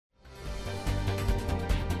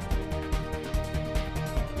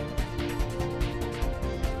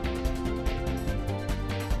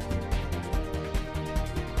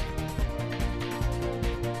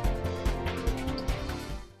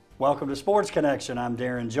Welcome to Sports Connection. I'm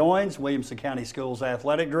Darrin Joins, Williamson County Schools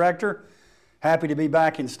Athletic Director. Happy to be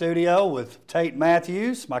back in studio with Tate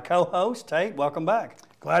Matthews, my co-host. Tate, welcome back.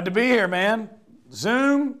 Glad to be here, man.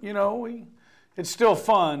 Zoom, it's still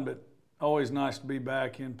fun, but always nice to be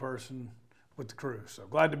back in person with the crew. So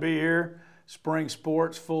glad to be here. Spring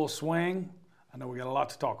sports, full swing. I know we got a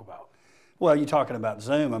lot to talk about. Well, you're talking about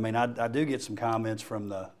Zoom. I mean, I do get some comments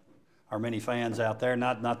from our many fans out there,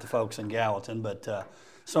 not the folks in Gallatin, but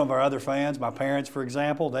some of our other fans, my parents, for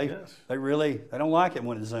example, they don't like it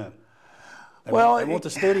when it's Zoom. They want the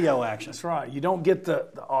studio action. That's right. You don't get the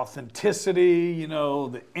authenticity,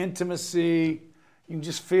 the intimacy. You can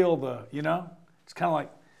just feel it's kind of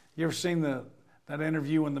like, you ever seen that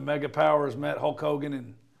interview when the Mega Powers met Hulk Hogan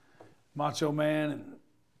and Macho Man, and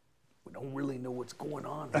we don't really know what's going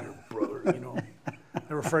on here, brother,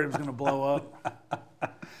 They were afraid it was going to blow up.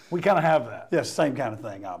 We kind of have that. Yes, same kind of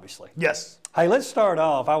thing, obviously. Yes. Hey, let's start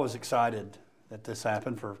off. I was excited that this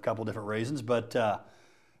happened for a couple different reasons, but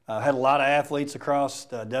had a lot of athletes across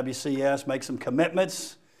WCS make some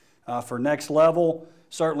commitments for next level.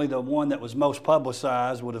 Certainly the one that was most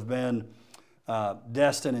publicized would have been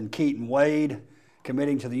Destin and Keaton Wade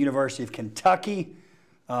committing to the University of Kentucky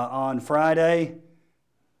on Friday.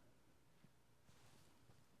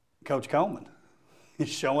 Coach Coleman is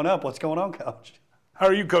showing up. What's going on, Coach? How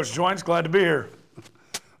are you, Coach Joins? Glad to be here.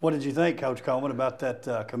 What did you think, Coach Coleman, about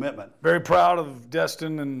that commitment? Very proud of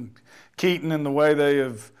Destin and Keaton and the way they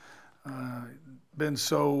have been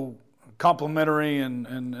so complimentary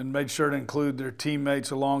and made sure to include their teammates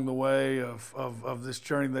along the way of this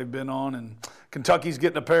journey they've been on. And Kentucky's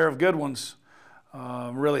getting a pair of good ones.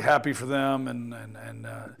 I'm really happy for them, and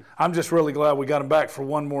I'm just really glad we got them back for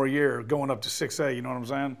one more year, going up to 6A, you know what I'm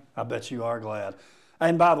saying? I bet you are glad.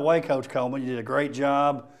 And by the way, Coach Coleman, you did a great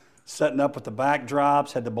job setting up with the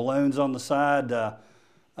backdrops, had the balloons on the side.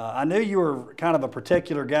 I knew you were kind of a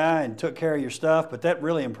particular guy and took care of your stuff, but that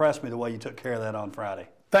really impressed me the way you took care of that on Friday.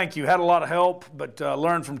 Thank you. Had a lot of help, but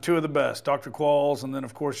learned from two of the best, Dr. Qualls, and then,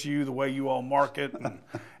 of course, you, the way you all market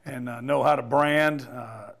and know how to brand.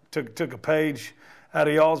 Took a page out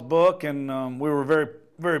of y'all's book, and we were very,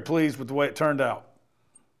 very pleased with the way it turned out.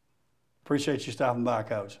 Appreciate you stopping by,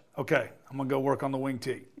 Coach. Okay, I'm going to go work on the wing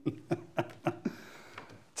tee.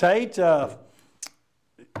 Tate, our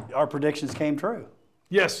predictions came true.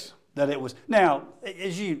 Yes. That it was. Now,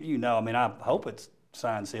 as you know, I mean, I hope it's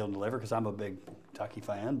signed, sealed, and delivered because I'm a big Kentucky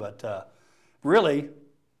fan, but really,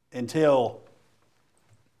 until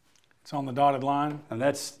it's on the dotted line. And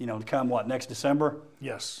that's, come next December?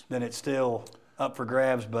 Yes. Then it's still up for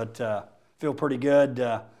grabs, but feel pretty good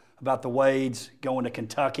about the Wades going to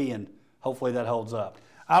Kentucky, and hopefully that holds up.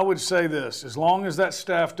 I would say this, as long as that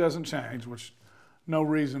staff doesn't change, which no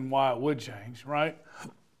reason why it would change, right?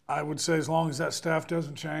 I would say as long as that staff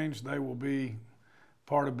doesn't change, they will be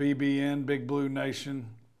part of BBN, Big Blue Nation.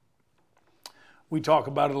 We talk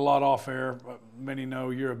about it a lot off air. Many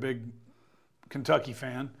know you're a big Kentucky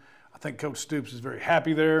fan. I think Coach Stoops is very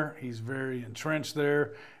happy there. He's very entrenched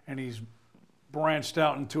there, and he's branched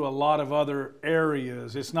out into a lot of other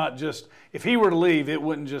areas. It's not just, if he were to leave, it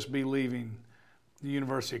wouldn't just be leaving the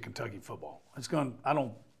University of Kentucky football.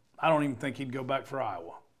 I don't even think he'd go back for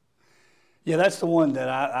Iowa. Yeah, that's the one that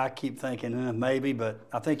I keep thinking maybe, but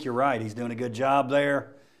I think you're right. He's doing a good job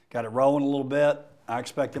there. Got it rolling a little bit. I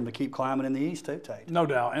expect him to keep climbing in the East too, Tate. No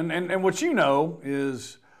doubt. And what you know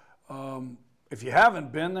is if you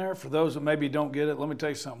haven't been there, for those that maybe don't get it, let me tell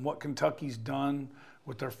you something. What Kentucky's done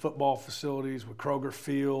with their football facilities, with Kroger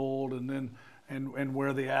Field, and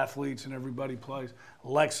where the athletes and everybody plays.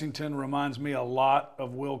 Lexington reminds me a lot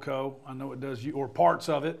of Wilco. I know it does you, or parts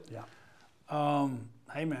of it. Yeah.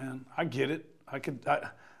 Hey man, I get it.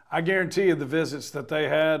 I guarantee you the visits that they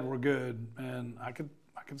had were good, and I could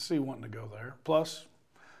see wanting to go there. Plus,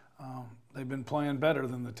 they've been playing better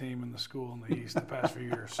than the team in the school in the East the past few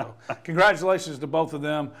years. So congratulations to both of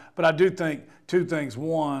them. But I do think two things.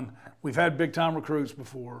 One, we've had big-time recruits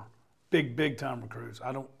before, big-time recruits.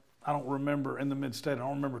 I don't remember in the mid-state, I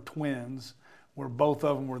don't remember twins where both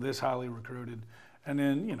of them were this highly recruited. And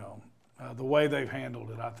then, the way they've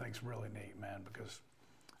handled it I think is really neat, man, because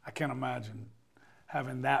I can't imagine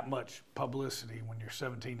having that much publicity when you're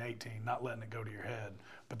 17, 18, not letting it go to your head.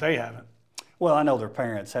 But they haven't. Well, I know their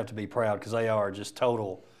parents have to be proud because they are just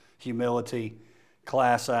total humility,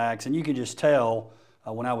 class acts. And you can just tell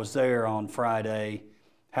when I was there on Friday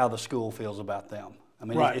how the school feels about them. I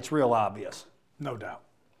mean, right. It's real obvious. No doubt.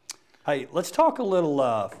 Hey, let's talk a little,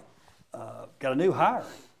 got a new hire,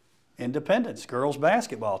 Independence, girls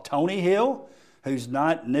basketball. Tony Hill, who's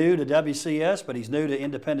not new to WCS, but he's new to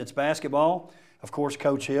Independence basketball. Of course,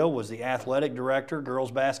 Coach Hill was the athletic director,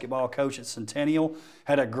 girls basketball coach at Centennial.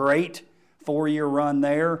 Had a great 4-year run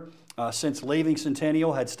there. Since leaving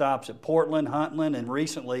Centennial, had stops at Portland, Huntland, and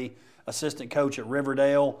recently assistant coach at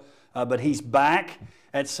Riverdale. But he's back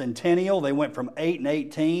at Centennial. They went from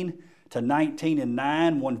 8-18 to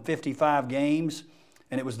 19-9, won 55 games,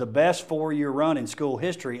 and it was the best 4-year run in school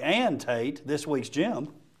history. And Tate, this week's gem,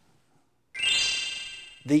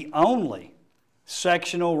 the only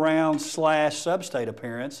sectional round / sub-state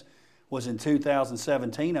appearance was in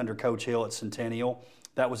 2017 under Coach Hill at Centennial.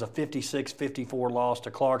 That was a 56-54 loss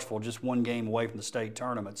to Clarksville, just 1 game away from the state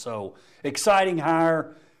tournament. So exciting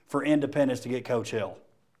hire for Independence to get Coach Hill.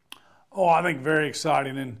 Oh, I think very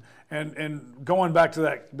exciting. And going back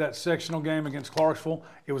to that sectional game against Clarksville,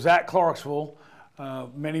 it was at Clarksville.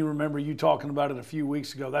 Many remember you talking about it a few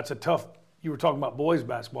weeks ago. That's a tough, you were talking about boys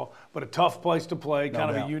basketball, but a tough place to play,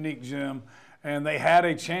 kind of a unique gym. And they had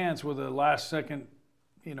a chance with a last second,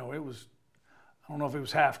 it was, I don't know if it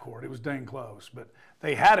was half court, it was dang close, but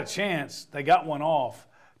they had a chance, they got one off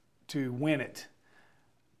to win it.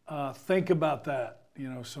 Think about that.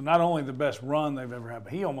 So not only the best run they've ever had,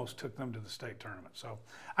 but he almost took them to the state tournament. So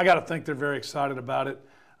I got to think they're very excited about it.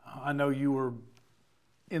 I know you were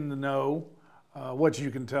in the know, what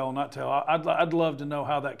you can tell, not tell. I'd love to know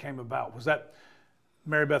how that came about. Was that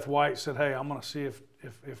Mary Beth White said, hey, I'm going to see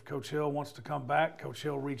if Coach Hill wants to come back. Coach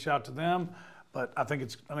Hill reached out to them. But I think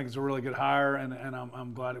it's a really good hire, and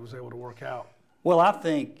I'm glad it was able to work out. Well, I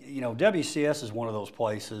think, WCS is one of those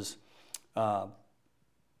places.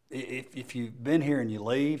 If you've been here and you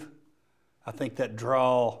leave, I think that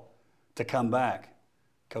draw to come back,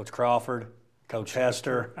 Coach Crawford, Coach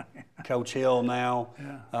Hester, Coach Hill now.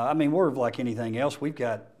 Yeah. We're like anything else. We've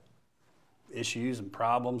got issues and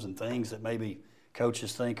problems and things that maybe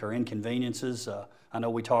coaches think are inconveniences. I know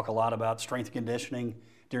we talk a lot about strength and conditioning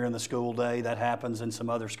during the school day. That happens in some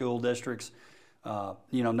other school districts.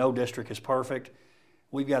 No district is perfect.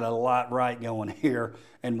 We've got a lot right going here,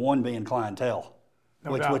 and one being clientele.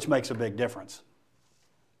 Which makes a big difference.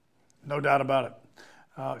 No doubt about it.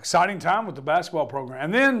 Exciting time with the basketball program.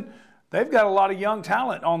 And then they've got a lot of young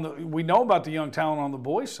talent we know about the young talent on the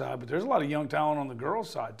boys' side, but there's a lot of young talent on the girls'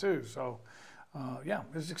 side too. So,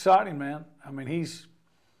 it's exciting, man. I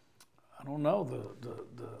don't know,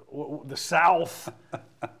 the South,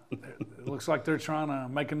 it looks like they're trying to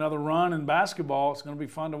make another run in basketball. It's going to be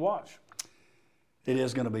fun to watch. It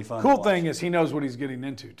is going to be fun. Cool thing is he knows what he's getting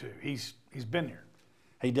into too. He's been here.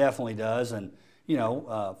 He definitely does, and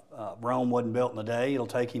Rome wasn't built in a day. It'll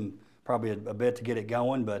take him probably a bit to get it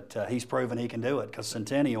going, but he's proven he can do it, because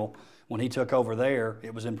Centennial, when he took over there,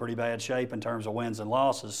 it was in pretty bad shape in terms of wins and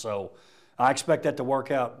losses. So I expect that to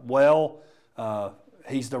work out well.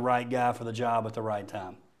 He's the right guy for the job at the right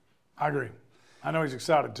time. I agree. I know he's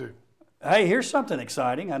excited too. Hey, here's something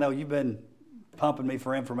exciting. I know you've been pumping me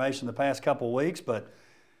for information the past couple of weeks, but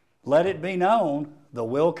let it be known, the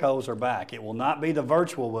Wilcos are back. It will not be the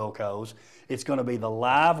virtual Wilcos. It's going to be the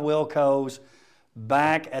live Wilcos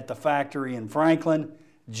back at the factory in Franklin,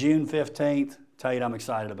 June 15th. Tate, I'm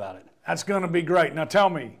excited about it. That's going to be great. Now tell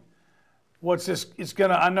me, what's this?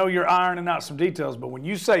 I know you're ironing out some details, but when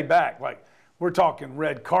you say back, like we're talking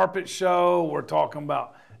red carpet show, we're talking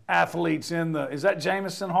about athletes is that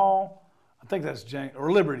Jameson Hall? I think that's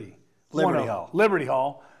Liberty. Liberty Hall. Liberty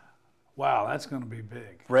Hall. Wow, that's going to be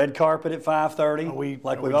big. Red carpet at 5:30. Are we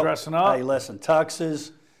dressing up? Hey, listen,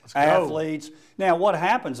 tuxes, athletes. Now, what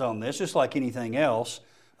happens on this, just like anything else,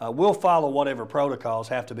 we'll follow whatever protocols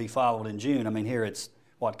have to be followed in June. Here it's,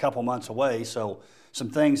 a couple months away, so some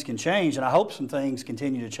things can change, and I hope some things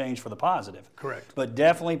continue to change for the positive. Correct. But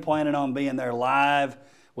definitely planning on being there live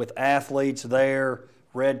with athletes there,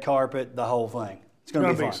 red carpet, the whole thing. It's going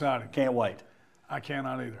to be fun. Exciting. Can't wait. I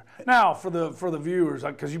cannot either. Now, for the viewers,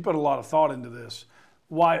 because you put a lot of thought into this,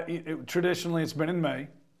 traditionally it's been in May.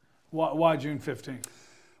 Why June 15th?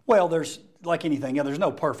 Well, there's, like anything, there's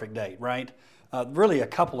no perfect date, right? Really a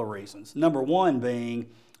couple of reasons. Number one being,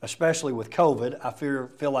 especially with COVID, I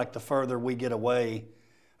feel like the further we get away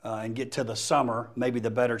and get to the summer, maybe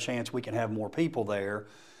the better chance we can have more people there.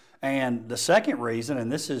 And the second reason,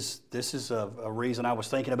 and this is a reason I was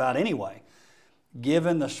thinking about anyway,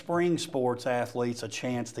 giving the spring sports athletes a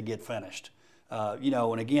chance to get finished.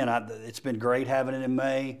 And again, it's been great having it in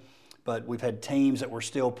May, but we've had teams that were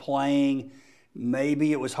still playing.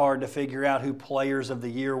 Maybe it was hard to figure out who players of the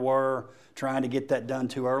year were, trying to get that done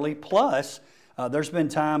too early. Plus, there's been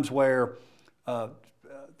times where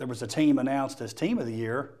there was a team announced as team of the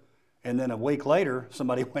year, and then a week later,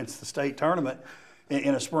 somebody wins the state tournament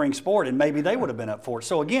in a spring sport, and maybe they would have been up for it.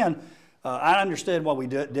 So again, I understood why we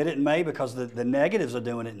did it in May, because the negatives of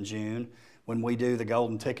doing it in June, when we do the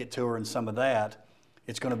Golden Ticket Tour and some of that,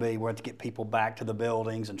 it's going to be we have to get people back to the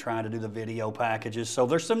buildings and trying to do the video packages. So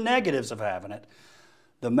there's some negatives of having it.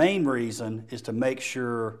 The main reason is to make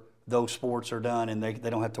sure those sports are done and they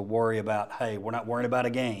don't have to worry about, hey, we're not worrying about a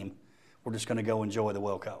game. We're just going to go enjoy the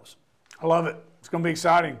Wilcos. I love it. It's going to be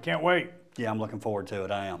exciting. Can't wait. Yeah, I'm looking forward to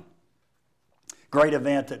it. I am. Great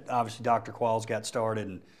event that obviously Dr. Qualls got started,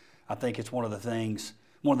 and I think it's one of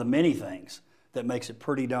the many things that makes it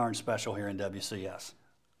pretty darn special here in WCS.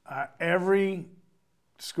 Every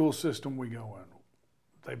school system we go in,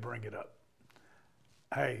 they bring it up.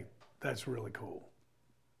 Hey, that's really cool.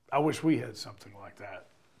 I wish we had something like that.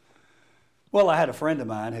 Well, I had a friend of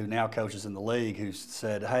mine who now coaches in the league who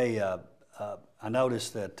said, hey, I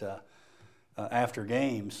noticed that after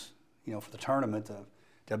games, for the tournament, the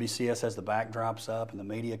WCS has the backdrops up and the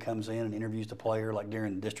media comes in and interviews the player like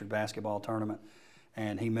during the district basketball tournament.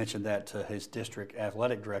 And he mentioned that to his district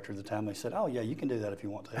athletic director at the time. They said, oh, yeah, you can do that if you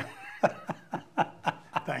want to.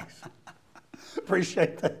 Thanks.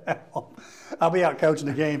 Appreciate that. I'll be out coaching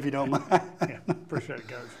the game if you don't mind. Yeah, appreciate it,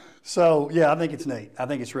 Coach. So, yeah, I think it's neat. I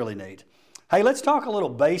think it's really neat. Hey, let's talk a little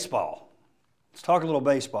baseball.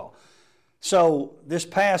 So this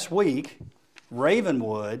past week,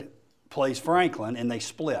 Ravenwood plays Franklin, and they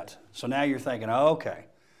split. So now you're thinking, oh, okay,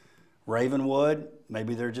 Ravenwood,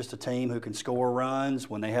 maybe they're just a team who can score runs.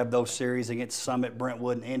 When they have those series against Summit,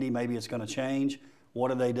 Brentwood, and Indy, maybe it's going to change.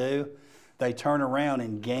 What do? They turn around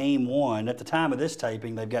in Game 1. At the time of this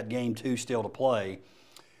taping, they've got Game 2 still to play.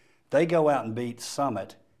 They go out and beat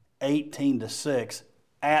Summit 18-6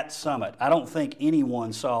 at Summit. I don't think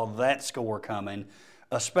anyone saw that score coming,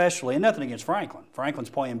 especially, and nothing against Franklin. Franklin's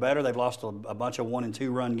playing better. They've lost a bunch of 1- and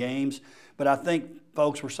 2-run games. But I think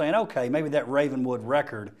folks were saying, okay, maybe that Ravenwood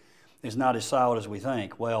record is not as solid as we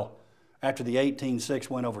think. Well, after the 18-6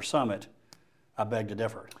 win over Summit, I beg to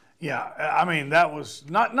differ. Yeah, I mean, that was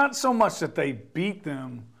not so much that they beat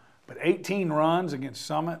them, but 18 runs against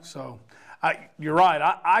Summit. So you're right.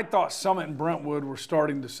 I thought Summit and Brentwood were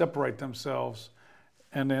starting to separate themselves,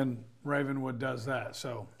 and then Ravenwood does that.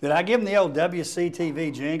 So did I give them the old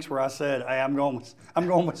WCTV jinx where I said, hey, I'm going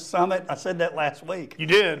with Summit? I said that last week. You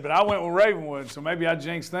did, but I went with Ravenwood, so maybe I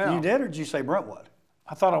jinxed them. You did, or did you say Brentwood?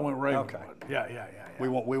 I thought I went Ravenwood. Okay. Yeah. We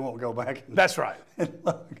won't go back. That's right.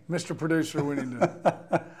 Mr. Producer, we need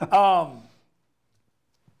to.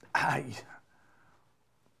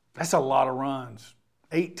 That's a lot of runs.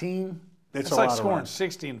 18. It's like scoring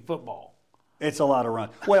 60 in football. It's a lot of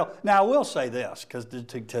runs. Well, now I will say this, because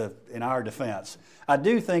in our defense, I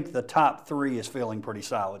do think the top three is feeling pretty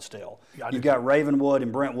solid still. Yeah, you've got Ravenwood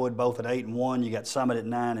and Brentwood both at 8-1. You got Summit at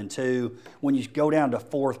 9-2. When you go down to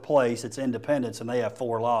fourth place, it's Independence, and they have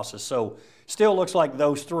 4 losses. So still looks like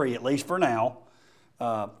those three, at least for now,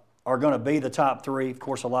 are going to be the top three. Of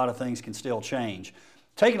course, a lot of things can still change.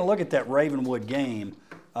 Taking a look at that Ravenwood game,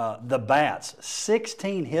 the bats,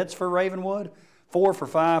 16 hits for Ravenwood. 4 for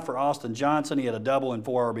 5 for Austin Johnson. He had a double and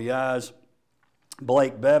 4 RBIs.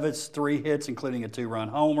 Blake Bevitz, 3 hits, including a 2-run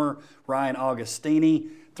homer. Ryan Augustini,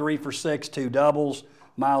 3 for 6, 2 doubles.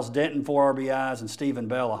 Miles Denton, 4 RBIs, and Stephen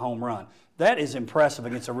Bell, a home run. That is impressive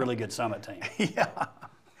against a really good Summit team. Yeah.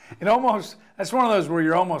 That's one of those where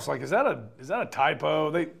you're almost like, is that a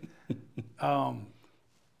typo? Yeah.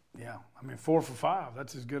 I mean, 4 for 5,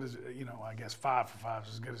 that's as good as, I guess 5 for 5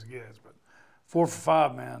 is as good as it gets. But 4 for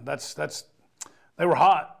 5, man, they were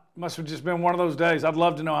hot. Must have just been one of those days. I'd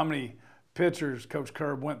love to know how many pitchers Coach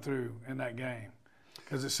Curb went through in that game,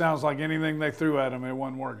 because it sounds like anything they threw at him, it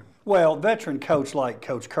wasn't working. Well, veteran coach like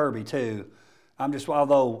Coach Kirby too.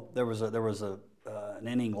 Although there was an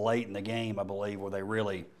inning late in the game, I believe, where they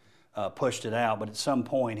really pushed it out. But at some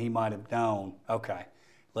point, he might have known, okay,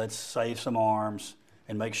 let's save some arms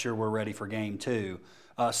and make sure we're ready for Game 2.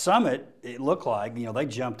 Summit, it looked like, they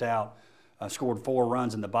jumped out. Scored 4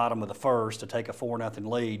 runs in the bottom of the first to take a 4-0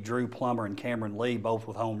 lead. Drew Plummer and Cameron Lee both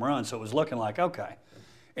with home runs, so it was looking like, okay.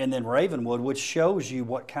 And then Ravenwood, which shows you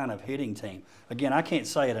what kind of hitting team. Again, I can't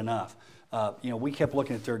say it enough. We kept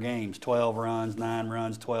looking at their games, 12 runs, 9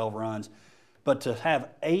 runs, 12 runs. But to have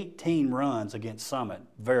 18 runs against Summit,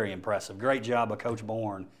 very impressive. Great job by Coach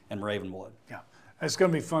Bourne and Ravenwood. Yeah, it's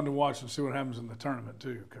going to be fun to watch and see what happens in the tournament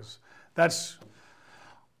too, because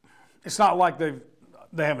it's not like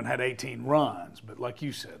they haven't had 18 runs, but like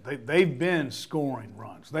you said, they've been scoring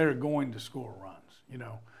runs. They're going to score runs,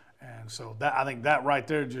 And so I think that right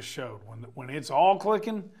there just showed when it's all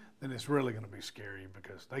clicking, then it's really going to be scary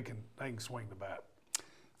because they can swing the bat.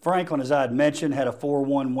 Franklin, as I had mentioned, had a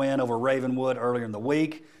 4-1 win over Ravenwood earlier in the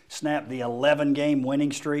week, snapped the 11-game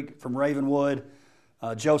winning streak from Ravenwood.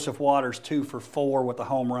 Joseph Waters, 2 for 4 with a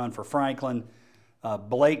home run for Franklin.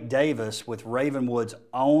 Blake Davis with Ravenwood's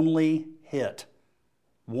only hit.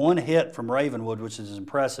 One hit from Ravenwood, which is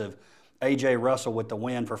impressive. A.J. Russell with the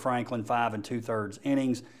win for Franklin, 5 2/3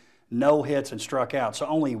 innings. No hits and struck out. So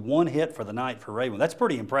only one hit for the night for Ravenwood. That's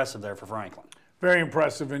pretty impressive there for Franklin. Very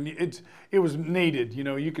impressive, and it was needed. You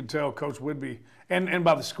know, you could tell Coach Whidbey, and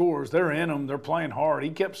by the scores, they're in them, they're playing hard. He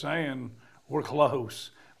kept saying, we're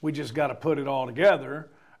close. We just got to put it all together,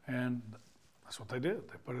 and that's what they did.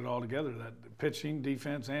 They put it all together, that pitching,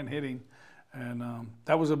 defense, and hitting, and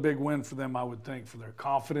that was a big win for them, I would think, for their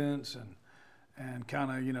confidence and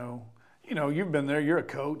kind of, you know, you've been there. You're a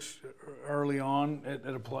coach early on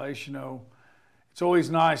at a place. You know, it's always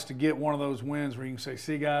nice to get one of those wins where you can say,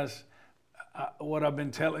 see, guys, what I've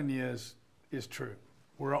been telling you is true.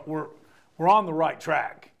 We're on the right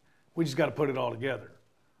track. We just got to put it all together.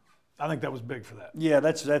 I think that was big for that. Yeah,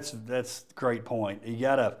 that's a great point. You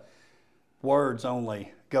got to words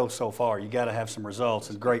only go so far. You got to have some results.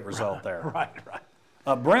 It's a great result there.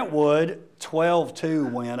 Right. Brentwood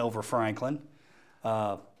 12-2 win over Franklin.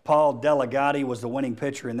 Paul Delegati was the winning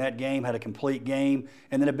pitcher in that game, had a complete game,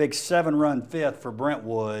 and then a big 7-run fifth for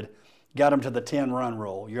Brentwood got them to the 10-run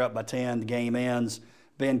rule. You're up by 10, the game ends.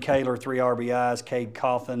 Ben Kaler, 3 RBIs, Cade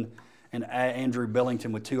Cawthon and Andrew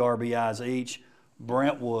Billington with 2 RBIs each.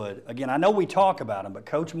 Brentwood, again, I know we talk about them, but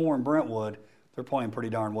Coach Moore and Brentwood, they're playing pretty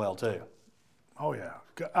darn well too. Oh, yeah.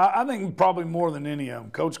 I think probably more than any of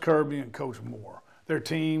them, Coach Kirby and Coach Moore. Their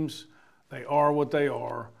teams, they are what they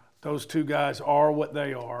are. Those two guys are what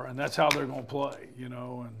they are, and that's how they're going to play, you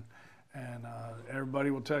know. And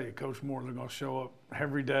everybody will tell you, Coach Moore, they're going to show up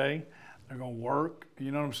every day. They're going to work,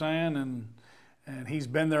 you know what I'm saying? And he's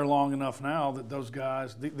been there long enough now that those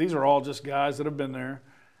guys, these are all just guys that have been there,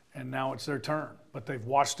 and now it's their turn. But they've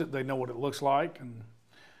watched it. They know what it looks like, and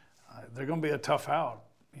they're going to be a tough out,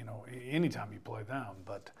 you know, anytime you play them.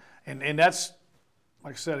 But and that's,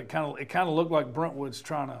 like I said, it kind of looked like Brentwood's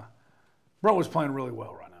playing really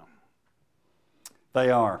well right now. They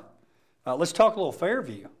are. Let's talk a little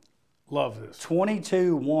Fairview. Love this.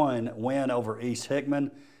 22-1 win over East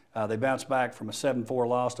Hickman. They bounced back from a 7-4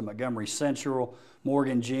 loss to Montgomery Central.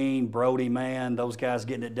 Morgan Jean, Brody Mann, those guys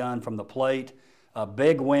getting it done from the plate.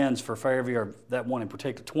 Big wins for Fairview, that one in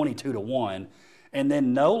particular, 22-1. And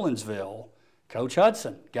then Nolensville, Coach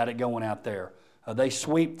Hudson got it going out there. They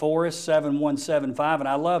sweep Forest 7-1, 7-5, and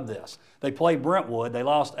I love this. They played Brentwood. They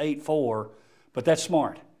lost 8-4, but that's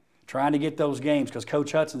smart. Trying to get those games because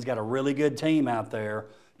Coach Hudson's got a really good team out there,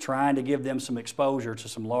 trying to give them some exposure to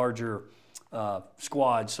some larger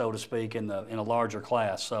squads, so to speak, in a larger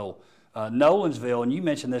class. So Nolensville, and you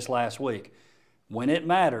mentioned this last week, when it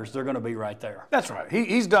matters, they're going to be right there. That's right.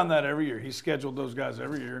 He's done that every year. He's scheduled those guys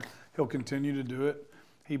every year. He'll continue to do it.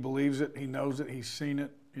 He believes it. He knows it. He's seen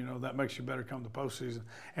it. You know, that makes you better come to postseason.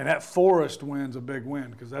 And that Forest win's a big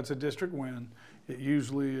win because that's a district win. It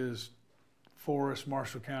usually is Forest,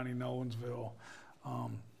 Marshall County, Nolensville.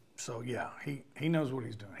 So, yeah, he knows what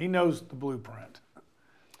he's doing. He knows the blueprint.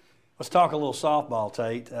 Let's talk a little softball,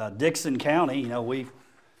 Tate. Dixon County, you know,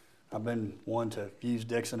 I've been one to use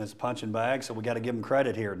Dixon as a punching bag, so we got to give them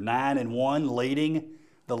credit here. 9-1, leading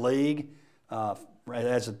the league at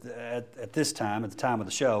this time, at the time of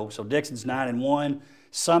the show. So Dixon's 9-1,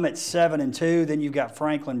 Summit 7-2. Then you've got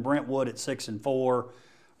Franklin Brentwood at 6-4,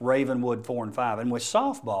 Ravenwood 4-5. And with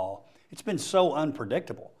softball, it's been so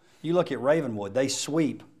unpredictable. You look at Ravenwood; they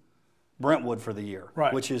sweep Brentwood for the year,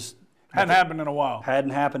 right? Which is hadn't happened in a while.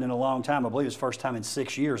 Hadn't happened in a long time. I believe it's the first time in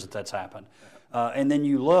 6 years that's happened. And then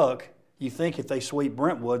you think if they sweep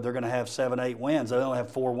Brentwood, they're going to have 7-8 wins. They only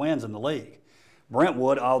have 4 wins in the league.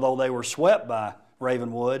 Brentwood, although they were swept by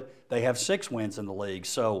Ravenwood, they have 6 wins in the league.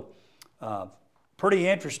 So pretty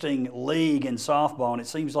interesting league in softball, and it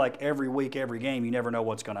seems like every week, every game, you never know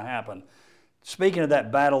what's going to happen. Speaking of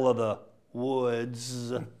that Battle of the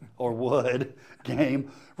Woods, or Wood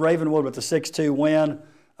game, Ravenwood with the 6-2 win.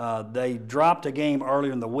 They dropped a game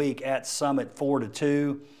earlier in the week at Summit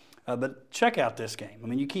 4-2. But check out this game. I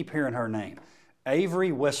mean, you keep hearing her name.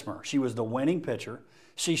 Avery Wismer. She was the winning pitcher.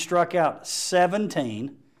 She struck out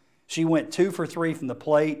 17. She went 2 for 3 from the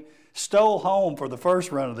plate, stole home for the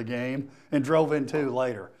first run of the game, and drove in 2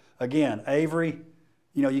 later. Again, Avery,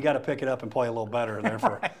 you know, you got to pick it up and play a little better there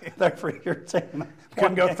for your team.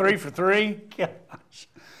 Couldn't go 3 for 3. Gosh.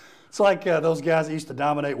 It's like those guys that used to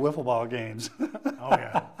dominate wiffle ball games. Oh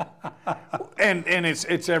yeah, and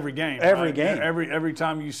it's every game. Every right? game. Every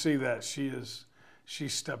time you see that, she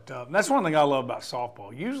stepped up. And that's one thing I love about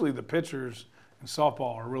softball. Usually the pitchers in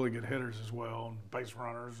softball are really good hitters as well, and base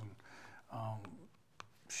runners. And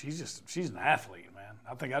she's an athlete, man.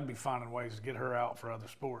 I think I'd be finding ways to get her out for other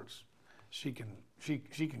sports. She can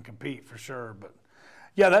compete for sure. But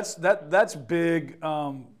Yeah, that's big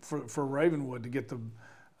for Ravenwood to get the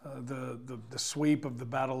sweep of the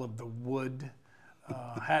Battle of the Wood.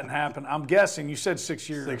 Hadn't happened. I'm guessing you said 6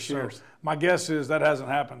 years. 6 years. So my guess is that hasn't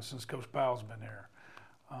happened since Coach Powell's been here.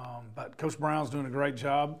 But Coach Brown's doing a great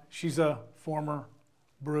job. She's a former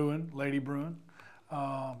Bruin, Lady Bruin,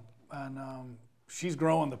 and she's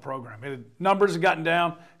growing the program. Numbers have gotten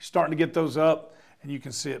down, starting to get those up, and you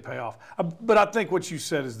can see it pay off. But I think what you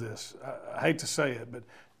said is this. I hate to say it, but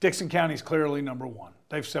Dixon County is clearly number one.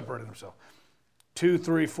 They've separated themselves. 2,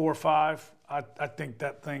 3, 4, 5. I think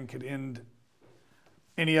that thing could end.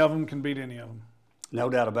 Any of them can beat any of them. No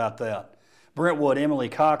doubt about that. Brentwood, Emily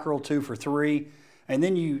Cockrell, 2 for 3. And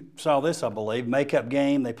then you saw this, I believe, makeup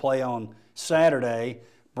game. They play on Saturday.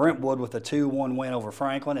 Brentwood with a 2-1 win over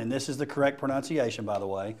Franklin. And this is the correct pronunciation, by the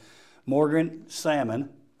way. Morgan Salmon,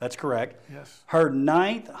 that's correct. Yes. Her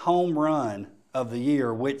 9th home run of the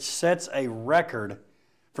year, which sets a record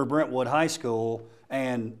for Brentwood High School.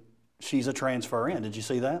 And she's a transfer in. Did you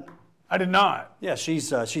see that? I did not. Yeah,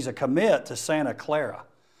 she's a commit to Santa Clara.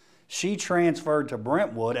 She transferred to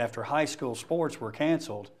Brentwood after high school sports were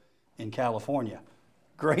canceled in California.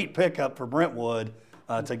 Great pickup for Brentwood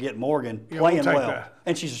to get Morgan playing well. That.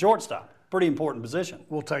 And she's a shortstop. Pretty important position.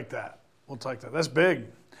 We'll take that. That's big.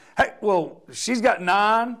 Hey, well, she's got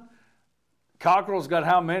 9. Cockrell's got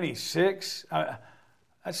how many? 6.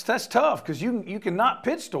 That's tough because you cannot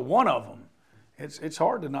pitch to one of them. It's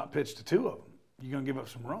hard to not pitch to 2 of them. You're going to give up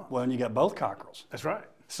some runs. Well, and you got both Cockrells. That's right.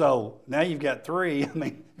 So now you've got 3. I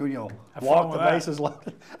mean, walk the bases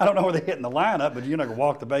loaded. I don't know where they're hitting the lineup, but you're not going to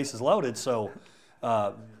walk the bases loaded. So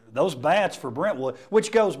those bats for Brentwood,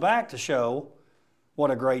 which goes back to show what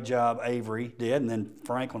a great job Avery did, and then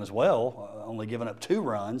Franklin as well, only giving up 2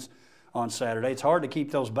 runs on Saturday. It's hard to keep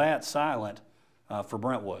those bats silent for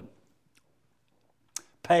Brentwood.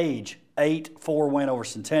 Page, 8-4 win over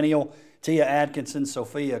Centennial. Tia Atkinson,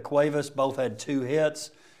 Sophia Cuevas both had 2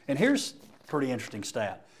 hits. And here's a pretty interesting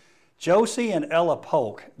stat. Josie and Ella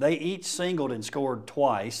Polk, they each singled and scored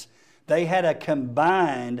twice. They had a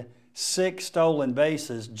combined 6 stolen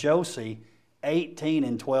bases. Josie, 18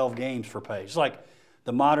 in 12 games for Page. It's like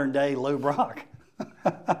the modern-day Lou Brock.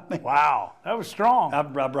 Wow, that was strong. I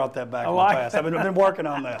brought that back in the past. I've been working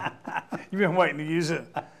on that. You've been waiting to use it.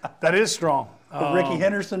 That is strong. Ricky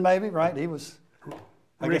Henderson, maybe, right? He was...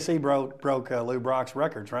 I guess he broke Lou Brock's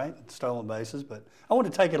records, right? Stolen bases, but I want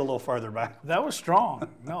to take it a little further back. That was strong.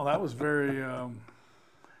 No, that was very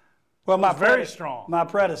very strong. My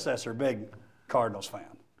predecessor, big Cardinals fan.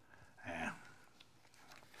 Yeah.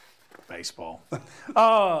 Baseball.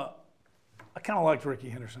 I kind of liked Ricky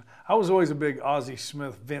Henderson. I was always a big Ozzie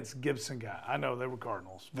Smith, Vince Gibson guy. I know they were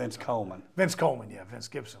Cardinals. Vince Coleman. Vince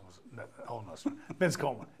Gibson was Vince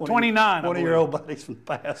Coleman. 29. One of your old buddies from the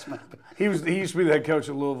past, maybe. He used to be the head coach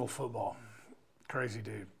of Louisville football. Crazy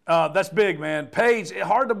dude. That's big, man. Page,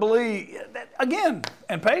 hard to believe. Again,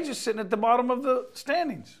 and Page is sitting at the bottom of the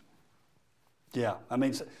standings. Yeah, I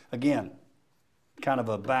mean, again, kind of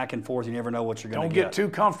a back and forth. You never know what you're going to get. Don't get too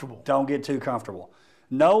comfortable. Don't get too comfortable.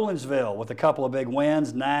 Nolensville with a couple of big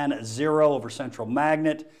wins, 9-0 over Central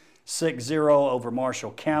Magnet, 6-0 over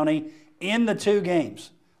Marshall County. In the 2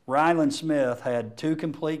 games, Ryland Smith had 2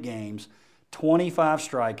 complete games, 25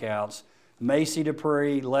 strikeouts. Macy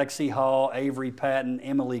Dupree, Lexi Hall, Avery Patton,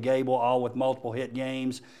 Emily Gable, all with multiple hit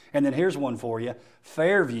games. And then here's one for you.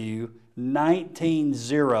 Fairview,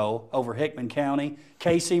 19-0 over Hickman County.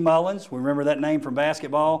 Casey Mullins, we remember that name from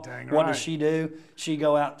basketball. Dang what right. does she do? She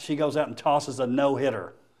goes out and tosses a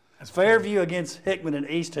no-hitter. Fairview against Hickman and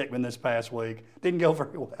East Hickman this past week. Didn't go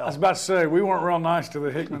very well. I was about to say, we weren't real nice to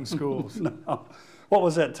the Hickman schools. No. What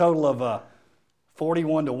was that total of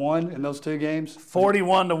 41-1 in those 2 games?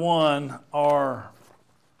 41-1. Our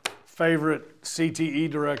favorite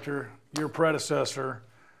CTE director, your predecessor,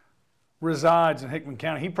 resides in Hickman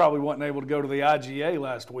County. He probably wasn't able to go to the IGA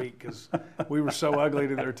last week because we were so ugly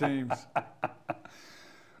to their teams.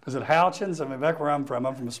 Is it Houchins? I mean, back where I'm from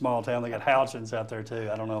a small town. They got Houchins out there too.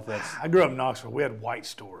 I don't know if that's... I grew up in Knoxville. We had White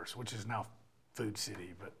Stores, which is now Food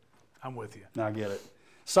City, but I'm with you. I get it.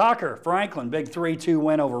 Soccer, Franklin, big 3-2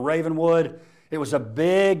 win over Ravenwood. It was a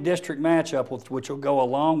big district matchup, which will go a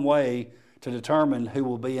long way to determine who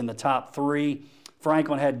will be in the top 3.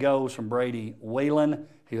 Franklin had goals from Brady Whelan,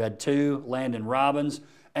 who had 2, Landon Robbins,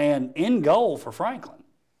 and in goal for Franklin,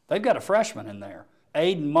 they've got a freshman in there,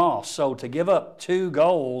 Aiden Moss. So to give up 2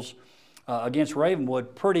 goals against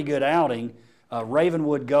Ravenwood, pretty good outing.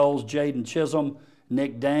 Ravenwood goals, Jaden Chisholm,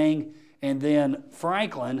 Nick Dang, and then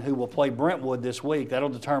Franklin, who will play Brentwood this week. That'll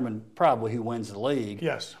determine probably who wins the league.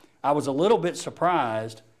 Yes. I was a little bit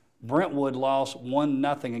surprised Brentwood lost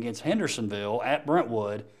 1-0 against Hendersonville at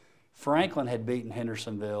Brentwood. Franklin had beaten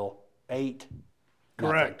Hendersonville 8-0.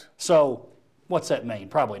 Correct. So what's that mean?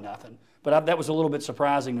 Probably nothing. But that was a little bit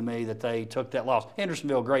surprising to me that they took that loss.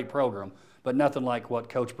 Hendersonville, great program, but nothing like what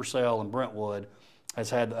Coach Purcell and Brentwood has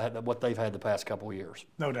had what they've had the past couple of years.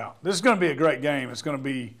 No doubt. This is going to be a great game. It's going to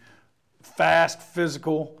be fast,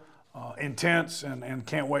 physical, intense, and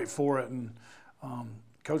can't wait for it. And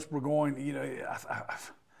Coach Burgoyne, I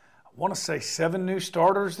want to say 7 new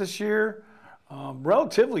starters this year.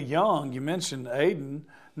 Relatively young. You mentioned Aiden.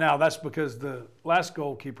 Now, that's because the last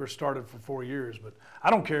goalkeeper started for 4 years. But I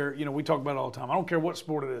don't care. We talk about it all the time. I don't care what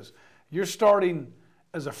sport it is. You're starting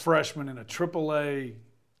as a freshman in a AAA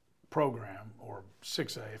program, or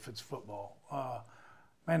 6A if it's football.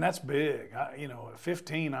 Man, that's big. At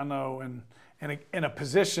 15, I know, and in a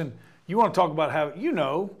position, you want to talk about how,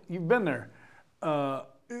 you've been there. Talk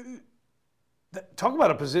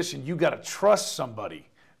about a position you got to trust somebody,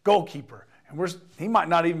 goalkeeper, and he might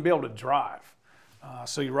not even be able to drive.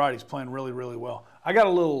 So you're right, he's playing really, really well. I got a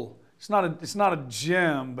little. It's not a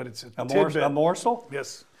gem, but it's a tidbit. A morsel?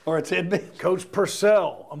 Yes. Or a tidbit? Coach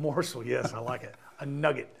Purcell, a morsel. Yes, I like it. A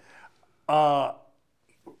nugget.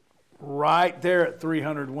 Right there at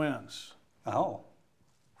 300 wins. Oh.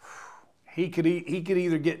 He could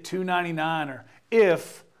either get 299 or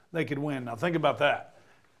if they could win. Now think about that.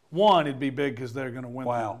 One, it'd be big because they're going to win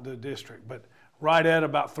the district. But right at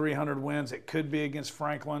about 300 wins, it could be against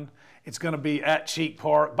Franklin. It's going to be at Cheek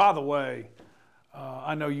Park. By the way,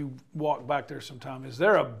 I know you walk back there sometime. Is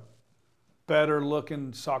there a better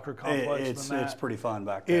looking soccer complex than that? It's pretty fun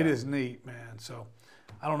back there. It is neat, man. So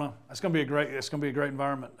I don't know. It's going to be a great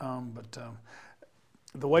environment. But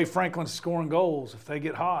the way Franklin's scoring goals, if they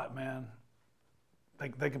get hot, man,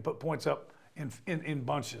 they can put points up in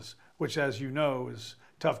bunches, which, as you know, is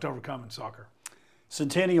tough to overcome in soccer.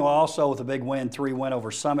 Centennial also with a big win, 3-win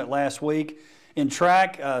over Summit last week. In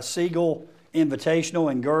track, Siegel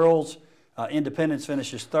Invitational in girls, Independence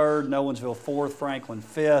finishes 3rd, Nolensville 4th, Franklin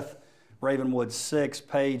 5th, Ravenwood 6th,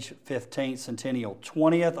 Page 15th, Centennial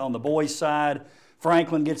 20th. On the boys' side,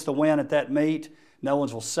 Franklin gets the win at that meet,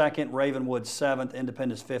 Nolensville 2nd, Ravenwood 7th,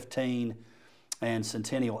 Independence 15th, and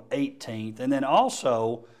Centennial 18th. And then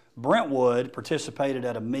also, Brentwood participated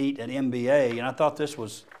at a meet at MBA, and I thought this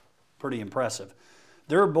was pretty impressive.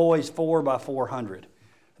 Their boys 4x400.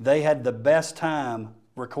 They had the best time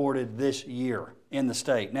recorded this year in the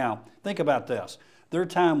state. Now, think about this. Their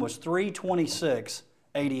time was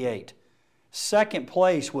 3:26.88. Second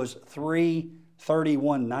place was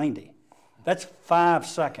 3:31.90. That's 5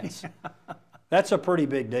 seconds. That's a pretty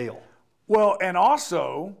big deal. Well, and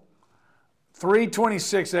also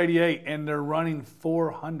 3:26.88, and they're running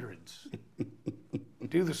 400s.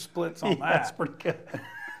 Do the splits on that. That's pretty good.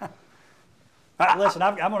 Listen,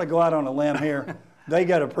 I'm going to go out on a limb here. They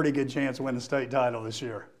got a pretty good chance to win the state title this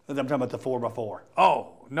year. I'm talking about the 4x4.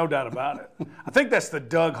 Oh, no doubt about it. I think that's the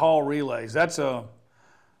Doug Hall relays. That's a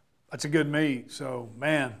good meet. So,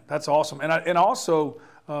 man, that's awesome. And also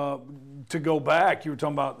to go back, you were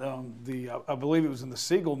talking about I believe it was in the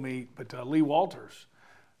Siegel meet, but Lee Walters,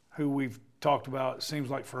 who we've talked about, it seems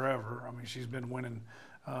like forever. I mean, she's been winning.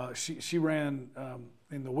 She ran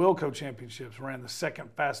in the Wilco Championships, ran the second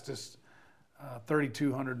fastest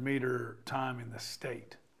 3,200-meter time in the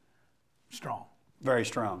state. Strong. Very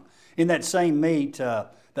strong. In that same meet,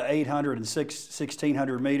 the 800 and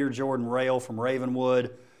 1,600-meter, Jordan Rail from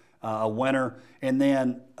Ravenwood, a winner. And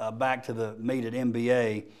then back to the meet at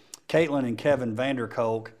MBA, Caitlin and Kevin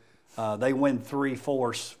Vanderkolk, they win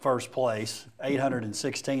 3/4 first place, 800 and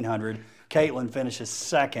 1,600. Caitlin finishes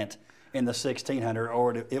second in the 1,600,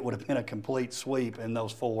 or it would have been a complete sweep in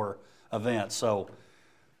those 4 events. So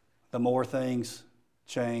the more things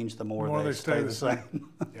change, the more they stay the same.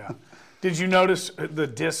 Yeah. Did you notice the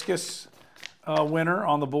discus winner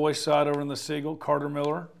on the boys' side over in the Siegel, Carter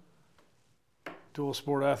Miller, dual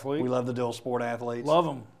sport athlete? We love the dual sport athletes. Love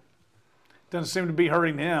them. Doesn't seem to be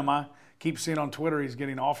hurting him. I keep seeing on Twitter he's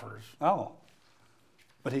getting offers. Oh,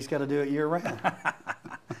 but he's got to do it year-round.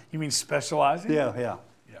 You mean specializing? Yeah.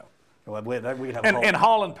 Well, and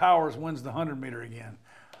Holland Powers wins the 100-meter again.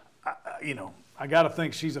 I got to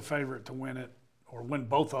think she's a favorite to win it, or win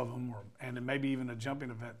both of them, and maybe even a jumping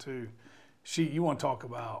event too. You want to talk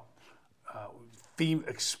about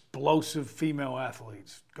explosive female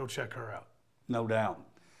athletes? Go check her out. No doubt.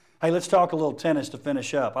 Hey, let's talk a little tennis to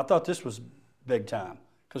finish up. I thought this was big time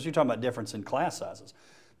because you're talking about difference in class sizes.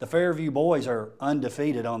 The Fairview boys are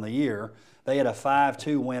undefeated on the year. They had a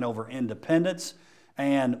 5-2 win over Independence,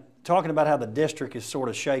 and talking about how the district is sort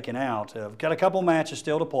of shaken out. Got a couple matches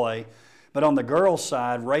still to play. But on the girls'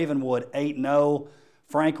 side, Ravenwood 8-0,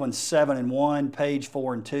 Franklin 7-1, Page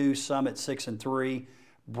 4-2, Summit 6-3,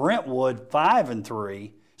 Brentwood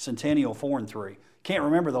 5-3, Centennial 4-3. Can't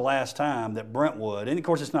remember the last time that Brentwood, and of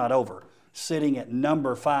course it's not over, sitting at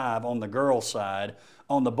number 5 on the girls' side.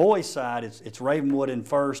 On the boys' side, it's Ravenwood in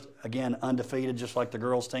first, again undefeated, just like the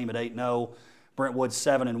girls' team at 8-0. Brentwood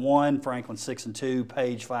 7-1, Franklin 6-2,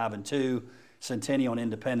 Page 5-2, Centennial and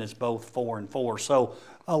Independence both 4-4. So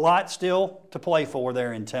a lot still to play for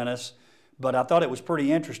there in tennis. But I thought it was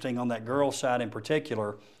pretty interesting on that girls' side in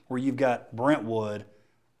particular, where you've got Brentwood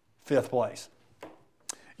 5th place.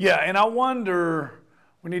 Yeah, and I wonder,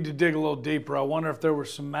 we need to dig a little deeper. I wonder if there were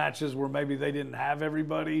some matches where maybe they didn't have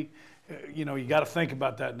everybody. You know, you got to think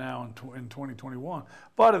about that now in 2021.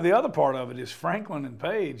 But the other part of it is Franklin and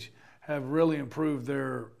Page have really improved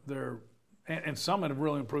and some have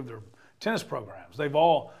really improved their tennis programs. They've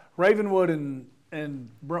all, Ravenwood and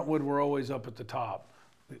Brentwood were always up at the top.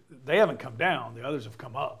 They haven't come down. The others have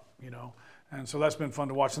come up, you know. And so that's been fun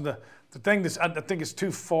to watch. And the thing I think is too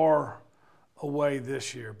far away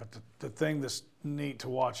this year, but the thing that's neat to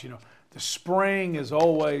watch, you know, the spring is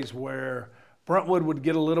always where Brentwood would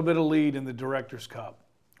get a little bit of lead in the Directors' Cup,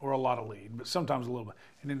 or a lot of lead, but sometimes a little bit.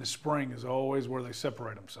 And in the spring is always where they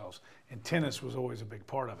separate themselves. And tennis was always a big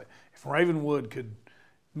part of it. If Ravenwood could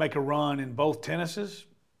make a run in both tennises,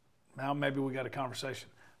 now maybe we got a conversation.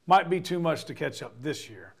 Might be too much to catch up this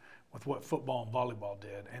year with what football and volleyball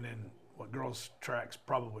did, and then what girls' track's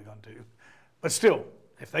probably going to do. But still,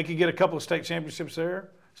 if they could get a couple of state championships there,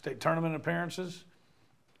 state tournament appearances,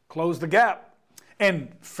 close the gap.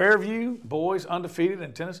 And Fairview, boys, undefeated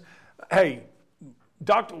in tennis. Hey,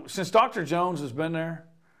 since Dr. Jones has been there,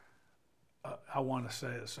 I want to say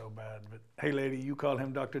it so bad, but hey, lady, you call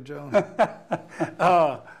him Dr. Jones?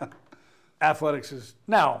 Athletics is,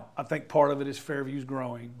 now I think part of it is Fairview's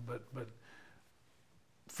growing, but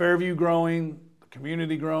Fairview growing, the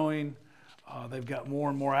community growing, they've got more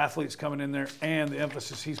and more athletes coming in there, and the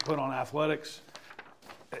emphasis he's put on athletics,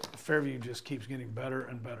 Fairview just keeps getting better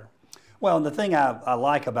and better. Well, and the thing I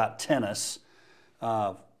like about tennis,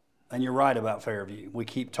 and you're right about Fairview, we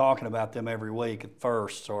keep talking about them every week at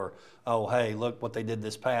first, or, oh, hey, look what they did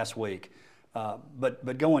this past week.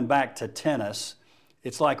 But going back to tennis,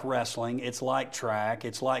 it's like wrestling, it's like track,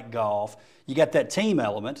 it's like golf. You got that team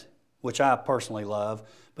element, which I personally love,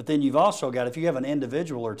 but then you've also got, if you have an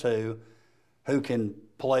individual or two who can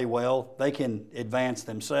play well, they can advance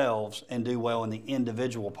themselves and do well in the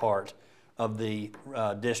individual part of the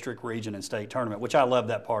district, region, and state tournament, which I love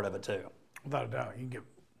that part of it too. Without a doubt, you can get,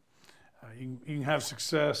 you can have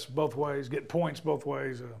success both ways, get points both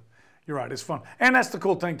ways. You're right, it's fun, and that's the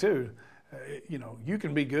cool thing too. You know, you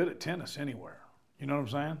can be good at tennis anywhere. You know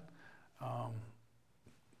what I'm saying?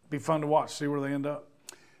 Be fun to watch, see where they end up.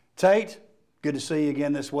 Tate, good to see you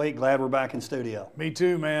again this week. Glad we're back in studio. Me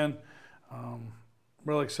too, man.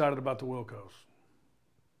 Really excited about the Wilcos.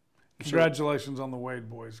 Congratulations on the Wade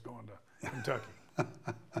boys going to Kentucky.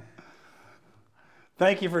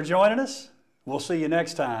 Thank you for joining us. We'll see you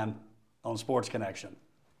next time on Sports Connection.